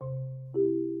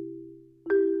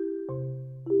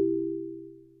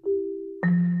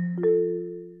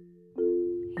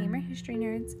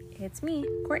it's me,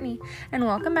 Courtney, and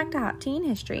welcome back to Hot Tea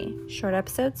History. Short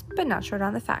episodes, but not short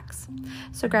on the facts.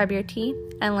 So grab your tea,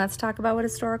 and let's talk about what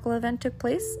historical event took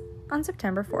place on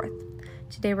September 4th.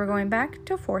 Today we're going back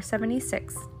to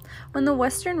 476, when the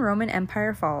Western Roman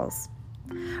Empire falls.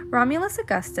 Romulus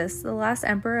Augustus, the last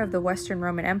emperor of the Western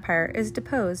Roman Empire, is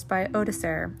deposed by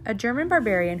Odoacer, a German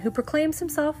barbarian who proclaims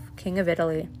himself King of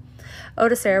Italy.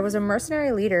 Odoacer was a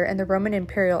mercenary leader in the Roman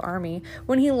imperial army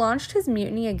when he launched his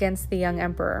mutiny against the young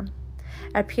emperor.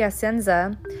 At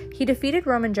Piacenza, he defeated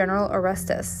Roman general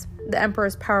Orestes, the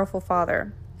emperor's powerful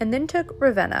father, and then took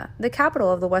Ravenna, the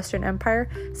capital of the Western Empire,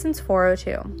 since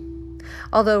 402.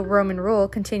 Although Roman rule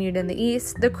continued in the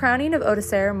east, the crowning of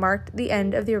Odoacer marked the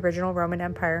end of the original Roman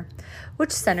Empire,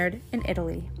 which centered in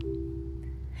Italy.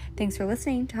 Thanks for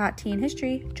listening to Hot Tea and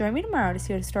History. Join me tomorrow to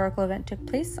see what historical event took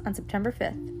place on September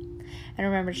 5th. And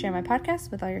remember to share my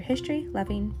podcast with all your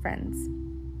history-loving friends.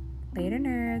 Later,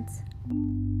 nerds.